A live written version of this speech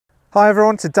Hi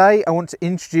everyone, today I want to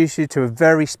introduce you to a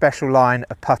very special line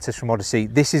of putters from Odyssey.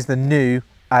 This is the new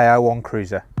AO1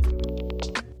 Cruiser.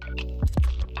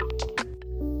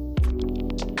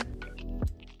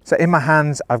 So in my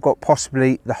hands, I've got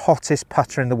possibly the hottest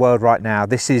putter in the world right now.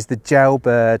 This is the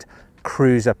Jailbird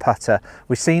Cruiser putter.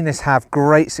 We've seen this have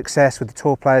great success with the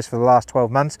tour players for the last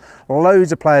 12 months.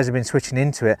 Loads of players have been switching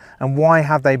into it. And why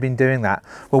have they been doing that?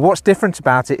 Well, what's different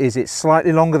about it is it's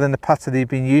slightly longer than the putter that you've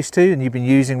been used to and you've been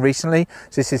using recently.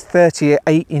 So this is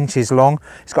 38 inches long.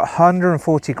 It's got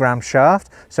 140 gram shaft,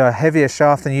 so a heavier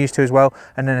shaft than you're used to as well,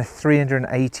 and then a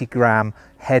 380 gram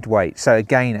head weight, so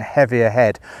again a heavier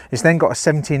head. It's then got a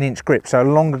 17-inch grip, so a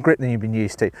longer grip than you've been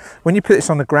used to. When you put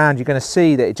this on the ground, you're going to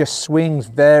see that it just swings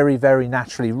very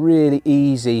naturally, really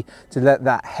easy to let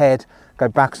that head go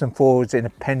backwards and forwards in a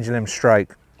pendulum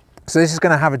stroke. So this is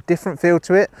going to have a different feel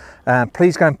to it.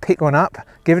 Please go and pick one up,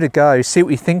 give it a go, see what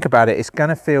you think about it. It's going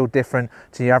to feel different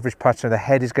to your average putter. The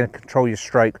head is going to control your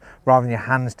stroke rather than your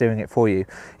hands doing it for you.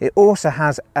 It also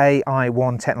has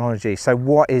AI1 technology. So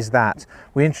what is that?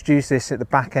 We introduced this at the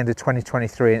back end of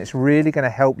 2023 and it's really going to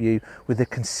help you with the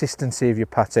consistency of your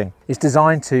putting. It's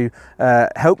designed to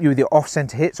help you with your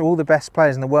off-centre hits. All the best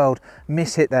players in the world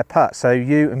miss-hit their putts. So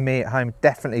you and me at home are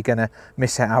definitely going to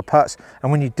miss-hit our putts.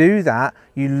 And when you do that,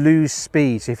 you lose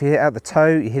speed. So if you hit out the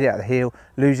toe, you hit it out the heel,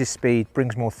 loses speed,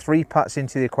 brings more 3 putts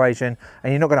into the equation,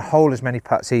 and you're not going to hold as many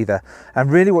putts either.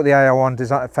 And really what the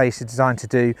AI1 face is designed to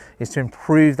do is to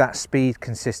improve that speed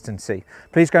consistency.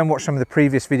 Please go and watch some of the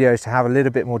previous videos to have a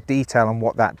little bit more detail on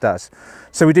what that does.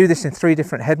 So we do this in 3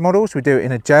 different head models. We do it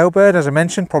in a Jailbird, as I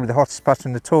mentioned, probably the hottest putter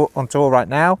on tour right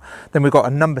now. Then we've got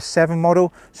a number 7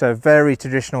 model, so a very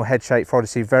traditional head shape for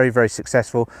Odyssey, very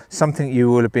successful, something you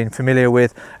will have been familiar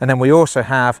with. And then we also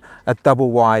have a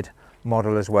double wide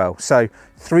model as well. So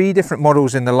 3 different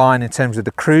models in the line in terms of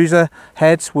the cruiser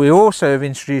heads. We also have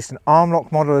introduced an arm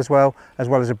lock model as well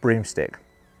as a broomstick.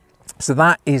 So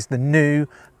that is the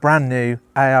brand new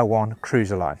AO1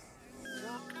 Cruiser line.